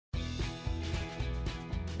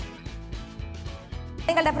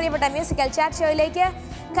നിങ്ങളുടെ പ്രിയപ്പെട്ട musical chat ഷോയിലേക്ക്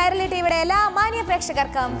Kairali ടിവിയുടെ എല്ലാ മാന്യ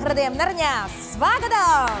പ്രേക്ഷകർക്കും ഹൃദയം നിറഞ്ഞ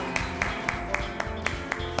സ്വാഗതം.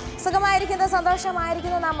 സുഖമായിരിക്കുന്നു,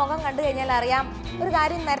 സന്തോഷമായിരിക്കുന്നു. നാം മുഖം കണ്ടു കഴിഞ്ഞാൽ അറിയാം. ഒരു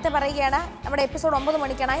കാര്യം നേരത്തെ പറയുകയാണ്, നമ്മുടെ എപ്പിസോഡ് 9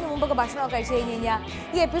 മണിക്കാണ്. അതിന് മുമ്പൊക്കെ ഭക്ഷണമൊക്കെ കഴിച്ചു കഴിഞ്ഞ് കഴിഞ്ഞാൽ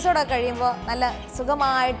ഈ എപ്പിസോഡൊക്കെ കഴിയുമ്പോൾ നല്ല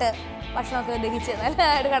സുഖമായിട്ട് ഭക്ഷണമൊക്കെ ദഹിച്ച്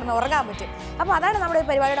നല്ലതായിട്ട് കിടന്ന് ഉറങ്ങാൻ പറ്റും. അപ്പോൾ അതാണ് നമ്മുടെ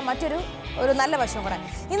പരിപാടിയുടെ മറ്റൊരു നല്ല വശം കൂടെ.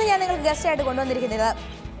 ഇന്ന് ഞാൻ നിങ്ങൾക്ക് ഗസ്റ്റായിട്ട് കൊണ്ടുവന്നിരിക്കുന്നത്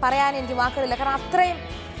പറയാൻ എനിക്ക് വാക്കുകളില്ല. കാരണം അത്രയും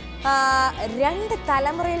രണ്ട്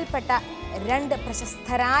തലമുറയിൽപ്പെട്ട രണ്ട്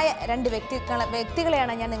പ്രശസ്തരായ രണ്ട്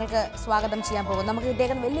വ്യക്തികളെയാണ് ഞാൻ നിങ്ങൾക്ക് സ്വാഗതം ചെയ്യാൻ പോകുന്നത്. നമുക്ക്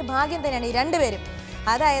കിട്ടിയേക്കുന്ന വലിയ ഭാഗ്യം തന്നെയാണ് ഈ രണ്ടുപേരും.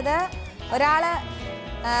 അതായത് ഒരാൾ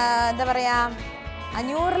എന്താ പറയുക,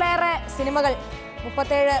 500-ലേറെ സിനിമകൾ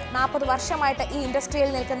 37-40 വർഷമായിട്ട് ഈ ഇൻഡസ്ട്രിയിൽ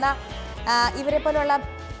നിൽക്കുന്ന ഇവരെ പോലുള്ള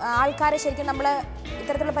ആൾക്കാരെ ശരിക്കും നമ്മൾ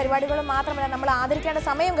ഇത്തരത്തിലുള്ള പരിപാടികൾ മാത്രമല്ല നമ്മൾ ആദരിക്കേണ്ട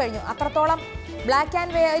സമയം കഴിഞ്ഞു. അത്രത്തോളം ബ്ലാക്ക്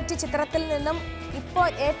ആൻഡ് വൈറ്റ് ചിത്രത്തിൽ നിന്നും ഇപ്പോൾ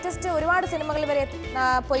ലേറ്റസ്റ്റ് ഒരുപാട് സിനിമകൾ വരെ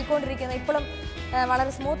പോയിക്കൊണ്ടിരിക്കുന്നത്. ഇപ്പോഴും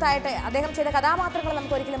വളരെ സ്മൂത്തായിട്ട് അദ്ദേഹം ചെയ്ത കഥാപാത്രങ്ങൾ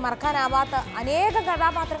നമുക്ക് ഒരിക്കലും മറക്കാനാവാത്ത അനേകം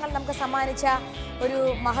കഥാപാത്രങ്ങൾ നമുക്ക് സമ്മാനിച്ച ഒരു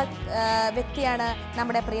മഹത് വ്യക്തിയാണ്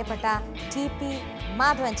നമ്മുടെ പ്രിയപ്പെട്ട TP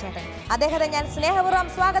മാധവൻ ചേട്ടൻ. അദ്ദേഹത്തെ ഞാൻ സ്നേഹപൂർവ്വം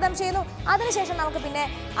സ്വാഗതം ചെയ്യുന്നു. അതിനുശേഷം നമുക്ക് പിന്നെ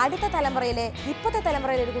അടുത്ത തലമുറയിലെ ഇപ്പോഴത്തെ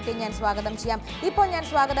തലമുറയിലെ ഒരു കുട്ടിയെ ഞാൻ സ്വാഗതം ചെയ്യാം. ഇപ്പോൾ ഞാൻ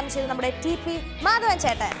സ്വാഗതം ചെയ്തു നമ്മുടെ TP മാധവൻ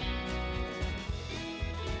ചേട്ടൻ.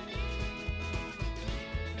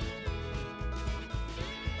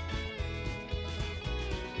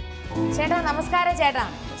 ചേട്ടാ നമസ്കാരം.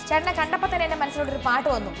 ചേട്ടനെ കണ്ടപ്പോൾ തന്നെ എൻ്റെ മനസ്സിലോട്ടൊരു പാട്ട്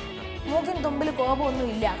വന്നു. മൂക്കിന് തുമ്പിൽ കോപമൊന്നും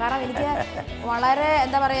ഇല്ല. കാരണം എനിക്ക് വളരെ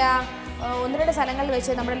എന്താ പറയുക, 1-2 സ്ഥലങ്ങളിൽ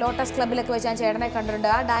വെച്ച് നമ്മുടെ ലോട്ടസ് ക്ലബ്ബിലൊക്കെ വെച്ച് ഞാൻ ചേട്ടനെ കണ്ടിട്ടുണ്ട്.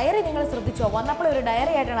 ആ ഡയറി നിങ്ങൾ ശ്രദ്ധിച്ചോ? വന്നപ്പോൾ ഒരു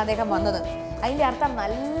ഡയറി ആയിട്ടാണ് അദ്ദേഹം വന്നത്. അതിൻ്റെ അർത്ഥം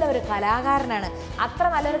നല്ലൊരു കലാകാരനാണ്. അത്ര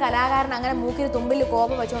നല്ലൊരു കലാകാരൻ അങ്ങനെ മൂക്കിന് തുമ്പിൽ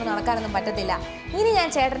കോപം വെച്ചുകൊണ്ട് നടക്കാനൊന്നും പറ്റത്തില്ല. ഇനി ഞാൻ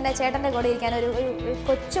ചേട്ടൻ്റെ കൂടെ ഇരിക്കാൻ ഒരു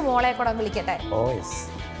കൊച്ചു മോളെ കൂടെ വിളിക്കട്ടെ.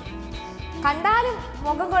 കണ്ടാലും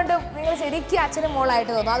മുഖം കൊണ്ടും നിങ്ങൾ ശരിക്കും അച്ഛനും മോളായിട്ട്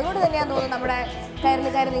തോന്നും. അതുകൊണ്ട് തന്നെയാന്ന് തോന്നുന്നു നമ്മുടെ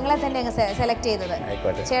കൈരളിക്കാർ നിങ്ങളെ തന്നെ അങ്ങ് സെലക്ട് ചെയ്തത്.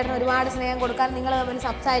 ചേട്ടന് ഒരുപാട് സ്നേഹം കൊടുക്കാനും നിങ്ങൾ തമ്മിൽ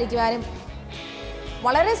സംസാരിക്കുവാനും.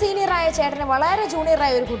 വളരെ സീനിയറായ ചേട്ടന് വളരെ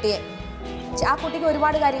ജൂനിയറായ ഒരു കുട്ടിയെ, ആ കുട്ടിക്ക്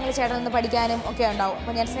ഒരുപാട് കാര്യങ്ങൾ ചേട്ടനൊന്ന് പഠിക്കാനും ഒക്കെ ഉണ്ടാവും.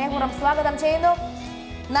 അപ്പോൾ ഞാൻ സ്നേഹപൂർവ്വം സ്വാഗതം ചെയ്യുന്നു.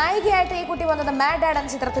 നായികയായിട്ട് ഈ കുട്ടി വന്നത് മാഡ് ഡാഡ്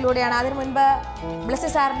എന്ന ചിത്രത്തിലൂടെയാണ്. അതിനു മുൻപ്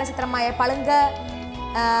ബ്ലസ്സി സാറിൻ്റെ ചിത്രമായ പളുങ്ക്,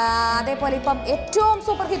 അതേപോലെ ഇപ്പം ഏറ്റവും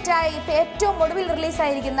സൂപ്പർ ഹിറ്റായി ഇപ്പം ഏറ്റവും ഒടുവിൽ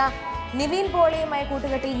റിലീസായിരിക്കുന്ന നിവിൻ പോളിയുമായി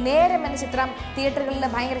കൂട്ടുകെട്ടിൽ നേരം എന്ന ചിത്രം തിയേറ്ററുകളിൽ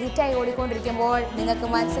ഭയങ്കര ഹിറ്റായി ഓടിക്കൊണ്ടിരിക്കുമ്പോൾ നിങ്ങൾക്ക്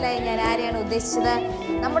മനസ്സിലായി ഞാൻ ആരെയാണ് ഉദ്ദേശിച്ചത്.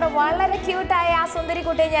 നമ്മുടെ വളരെ ക്യൂട്ടായ ആ സുന്ദരി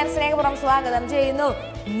കുട്ടിയെ ഞാൻ സ്നേഹപൂർവ്വം സ്വാഗതം ചെയ്യുന്നു,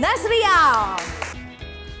 നസ്രിയ.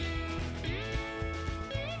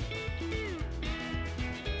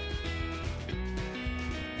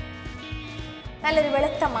 നല്ലൊരു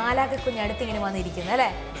വെളുത്ത മാലാഖ കുഞ്ഞടുത്ത് ഇങ്ങനെ വന്നിരിക്കുന്നു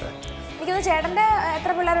അല്ലേ? എനിക്കൊന്ന് ചേട്ടൻ്റെ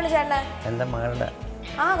എത്ര പിള്ളേരുണ്ട് ചേട്ടന്? എൻ്റെ മകളുടെ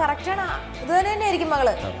കറക്റ്റാണ്. ഇത് തന്നെ ആയിരിക്കും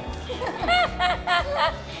മകള്.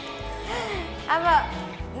 അപ്പൊ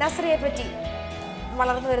നസ്രിയെ പറ്റി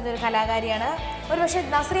വളർന്നു വരുന്ന ഒരു കലാകാരിയാണ്. ഒരു പക്ഷെ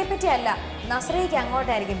നസ്രിയെ പറ്റി അല്ല, നസ്രിയക്ക്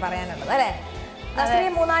അങ്ങോട്ടായിരിക്കും പറയാനുള്ളത് അല്ലേ? നസ്രിയ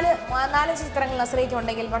 4-5 ചിത്രങ്ങൾ നസ്രിയക്ക്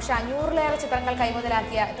ഉണ്ടെങ്കിൽ പക്ഷെ 500-ലേറെ ചിത്രങ്ങൾ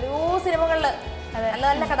കൈമുതലാക്കിയ എത്രയോ സിനിമകളിൽ നല്ല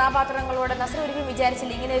നല്ല കഥാപാത്രങ്ങളോട് നസ്രിയ ഒരിക്കലും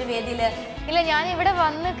വിചാരിച്ചില്ല ഇങ്ങനെ ഒരു വേദിയിൽ. ഇല്ല, ഞാൻ ഇവിടെ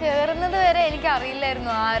വന്ന് കയറുന്നത് വരെ എനിക്ക്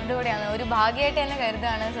അറിയില്ലായിരുന്നു ആരുടെ കൂടെയാണ്. ഒരു ഭാഗ്യമായിട്ട് തന്നെ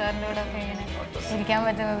കരുതാണ് സാറിൻ്റെ കൂടെ ഒക്കെ ഇങ്ങനെ ഇരിക്കാൻ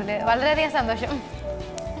പറ്റുന്നതിൽ വളരെയധികം സന്തോഷം.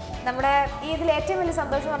 നമ്മുടെ ഈ ഇതിൽ ഏറ്റവും വലിയ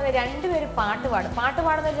സന്തോഷം എന്ന് പറഞ്ഞാൽ രണ്ടുപേരും പാട്ട്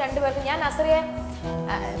പാടുന്ന ഒരു രണ്ടുപേർക്ക് ഞാൻ നസ്രിയെ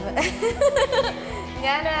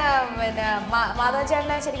ഞാൻ പിന്നെ മാധവൻ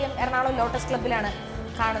ചേട്ടനെ ശരിക്കും എറണാകുളം ലോട്ടസ് ക്ലബ്ബിലാണ്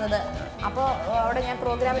കാണുന്നത്. അപ്പോൾ അവിടെ ഞാൻ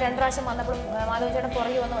പ്രോഗ്രാം 2 പ്രാവശ്യം വന്നപ്പോഴും മാധവൻ ചേട്ടൻ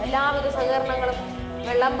പുറകെ വന്നു. എല്ലാവിധ സഹകരണങ്ങളും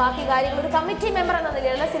വെള്ളം ബാക്കി കാര്യങ്ങളും ഒരു കമ്മിറ്റി മെമ്പർ എന്ന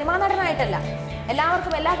നിലയിൽ, അല്ല സിനിമാ നടനായിട്ടല്ല,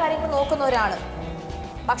 എല്ലാവർക്കും എല്ലാ കാര്യങ്ങളും നോക്കുന്ന ഒരാൾ.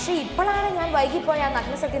 പക്ഷേ ഇപ്പോഴാണ് ഞാൻ വൈകിപ്പോയി ആ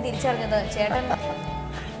നഗ്നസത്യം തിരിച്ചറിഞ്ഞത്. ചേട്ടൻ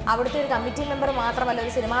അവിടുത്തെ ഒരു കമ്മിറ്റി മെമ്പർ മാത്രമല്ല,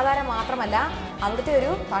 ഒരു സിനിമാതാരം മാത്രമല്ല, അവിടുത്തെ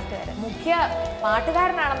ഒരു മുഖ്യ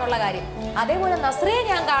പാട്ടുകാരനാണെന്നുള്ള കാര്യം. അതേപോലെ നസ്രിയെ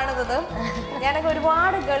ഞാൻ കാണുന്നത്, ഞാനൊക്കെ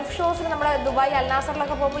ഒരുപാട് ഗൾഫ് ഷോസിന് നമ്മുടെ ദുബായ്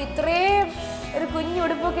അൽനാസറിലൊക്കെ പോകുമ്പോൾ ഇത്രയും ഒരു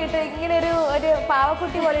കുഞ്ഞുടുപ്പൊക്കെ ഇട്ട് ഇങ്ങനെ ഒരു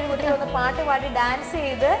പാവക്കുട്ടി പോലെ ഒരു കുട്ടി വന്ന് പാട്ട് പാടി ഡാൻസ്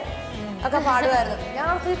ചെയ്ത് ഒക്കെ പാടുമായിരുന്നു.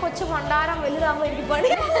 ഞങ്ങൾക്ക് ഈ കൊച്ചു ഭണ്ഡാരം വലുതാകുമ്പോൾ എനിക്ക് പണി.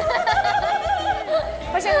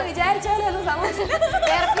 പക്ഷെ അത് വിചാരിച്ചാലും അത്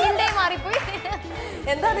സംഭവിച്ചില്ല, മാറിപ്പോയി.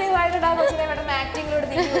 എന്താ ദൈവമായിട്ടാ കൊച്ചിനെ പെട്ടെന്ന് ആക്ടിങ്ങിലൂടെ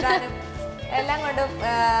തിരിച്ചു വിടാനും എല്ലാം കൊണ്ടും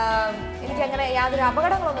എനിക്കങ്ങനെ യാതൊരു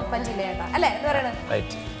അപകടങ്ങളൊന്നും പറ്റില്ല ചേട്ടാ, അല്ലേ? എന്താ പറയണത്?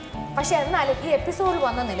 പക്ഷെ എന്നാലും ഈ എപ്പിസോഡിൽ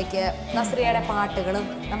വന്ന നിലയ്ക്ക് നസ്രിയയുടെ പാട്ടുകളും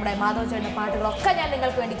നമ്മുടെ മാധവൻ ചേട്ടൻ്റെ പാട്ടുകളും ഒക്കെ ഞാൻ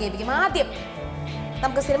നിങ്ങൾക്ക് വേണ്ടി കേൾപ്പിക്കും. ആദ്യം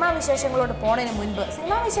നമുക്ക് സിനിമാ വിശേഷങ്ങളോട് പോണതിന് മുൻപ്,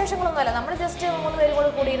 സിനിമാ വിശേഷങ്ങളൊന്നുമല്ല, നമ്മൾ ജസ്റ്റ് 3 പേരും കൂടെ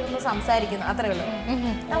കൂടിയിരുന്ന് സംസാരിക്കുന്നു, അത്രയേ ഉള്ളൂ.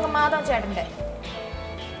 നമുക്ക് മാധവൻ ചേട്ടൻ്റെ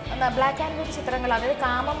ബ്ലാക്ക് ആൻഡ് വൈറ്റ് ചിത്രങ്ങൾ, അതായത്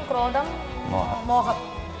കാമം, ക്രോധം, മോഹം,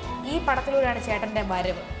 ഈ പടത്തിലൂടെയാണ് ചേട്ടൻ്റെ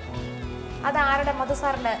വരവ്. അത് ആരുടെ? മധു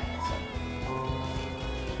സാറിൻ്റെ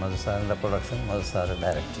മധുസാറിൻ്റെ പ്രൊഡക്ഷൻ, മധുസാറ്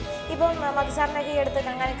ഡയറക്റ്റ്. ഇപ്പം മധുസാറിനൊക്കെ ഈ അടുത്ത്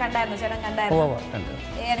അങ്ങനെ കണ്ടായിരുന്നു, ചേട്ടൻ കണ്ടായിരുന്നു? കണ്ടു.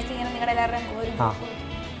 ഇടയ്ക്ക് ഇങ്ങനെ നിങ്ങളുടെ എല്ലാവരുടെയും ഒരു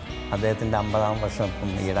അദ്ദേഹത്തിൻ്റെ 50-ാം വർഷം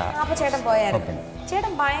ഇപ്പം ഈടാ. അപ്പോൾ ചേട്ടൻ പോയായിരുന്നു.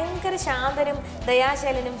 ചേട്ടൻ ഭയങ്കര ശാന്തനും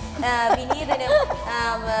ദയാശാലനും വിനീതനും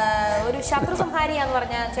ഒരു ശത്രു സംഹാരിയാന്ന്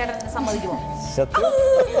പറഞ്ഞാൽ ചേട്ടൻ സമ്മതിക്കുമോ?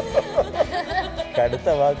 കടുത്ത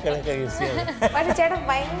വാക്കുകളൊക്കെ യൂസ് ചെയ്യും. പക്ഷെ ചേട്ടൻ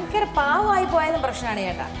ഭയങ്കര പാവമായി പോയതും പ്രശ്നമാണ്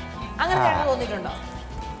ചേട്ടാ. അങ്ങനെ ചേട്ടൻ തോന്നിയിട്ടുണ്ടോ?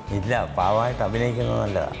 ഇല്ല, പാവമായിട്ട് അഭിനയിക്കുന്നത്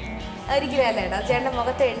നല്ലതാണ്. ഒരിക്കലും അല്ല ചേട്ടാ, ചേട്ടൻ്റെ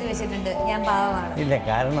മുഖത്ത് എഴുതി വെച്ചിട്ടുണ്ട് ഞാൻ പാവമാണ്. ഇല്ല,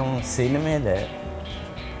 കാരണം സിനിമയിൽ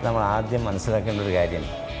നമ്മൾ ആദ്യം മനസ്സിലാക്കേണ്ട ഒരു കാര്യം,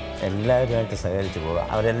 എല്ലാവരുമായിട്ട് സഹകരിച്ച് പോവുക.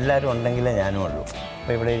 അവരെല്ലാവരും ഉണ്ടെങ്കിലേ ഞാനും ഉള്ളൂ.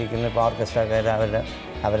 അപ്പോൾ ഇവിടെ ഇരിക്കുന്ന ഇപ്പോൾ ഓർക്കസ്ട്രക്കാർ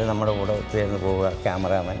അവർ നമ്മുടെ കൂടെ ഒത്തുചേർന്ന് പോവുക,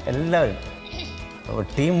 ക്യാമറാമാൻ, എല്ലാവരും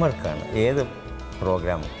ടീം വർക്കാണ് ഏത്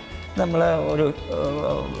പ്രോഗ്രാമും. നമ്മൾ ഒരു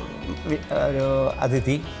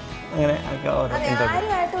അതിഥി അങ്ങനെ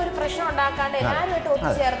ആരുമായിട്ട് ഒരു പ്രശ്നം ഉണ്ടാക്കാണ്ട് എല്ലാവരുമായിട്ട്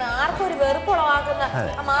ഒത്തുചേർന്ന് ആർക്കും ഒരു വെറുപ്പുളവാക്കുന്ന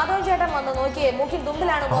മാധവൻ ചേട്ടൻ വന്ന് നോക്കിയേ മൂക്കിൽ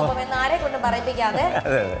തുമ്പിലാണ് കോപം എന്ന് ആരെ കൊണ്ട് പറയിപ്പിക്കാതെ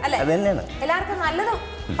അല്ലെ, എല്ലാവർക്കും നല്ലത്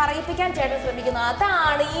പറയിപ്പിക്കാൻ ചേട്ടൻ ശ്രമിക്കുന്നു.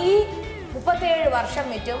 അതാണ് ഈ 37 വർഷം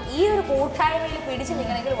മറ്റും ഈ ഒരു കൂട്ടായ്മയിൽ പിടിച്ചു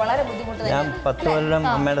നിൽക്കണമെങ്കിൽ വളരെ ബുദ്ധിമുട്ട്. ഞാൻ 10 കൊല്ലം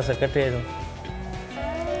അമ്മയുടെ സെക്രട്ടറി ആയിരുന്നു.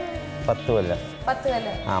 10 കൊല്ലം.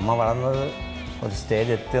 അമ്മ വളർന്നത് ഒരു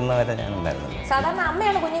സ്റ്റേജ് എത്തുന്നവരെ ഞാൻ ഉണ്ടായിരുന്നില്ല. സാധാരണ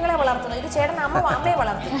അമ്മയാണ് കുഞ്ഞുങ്ങളെ വളർത്തുന്നത്, ഇത് ചേട്ടൻ അമ്മയെ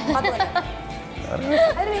വളർത്തി.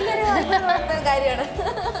 അതൊരു വലിയൊരു കാര്യമാണ്.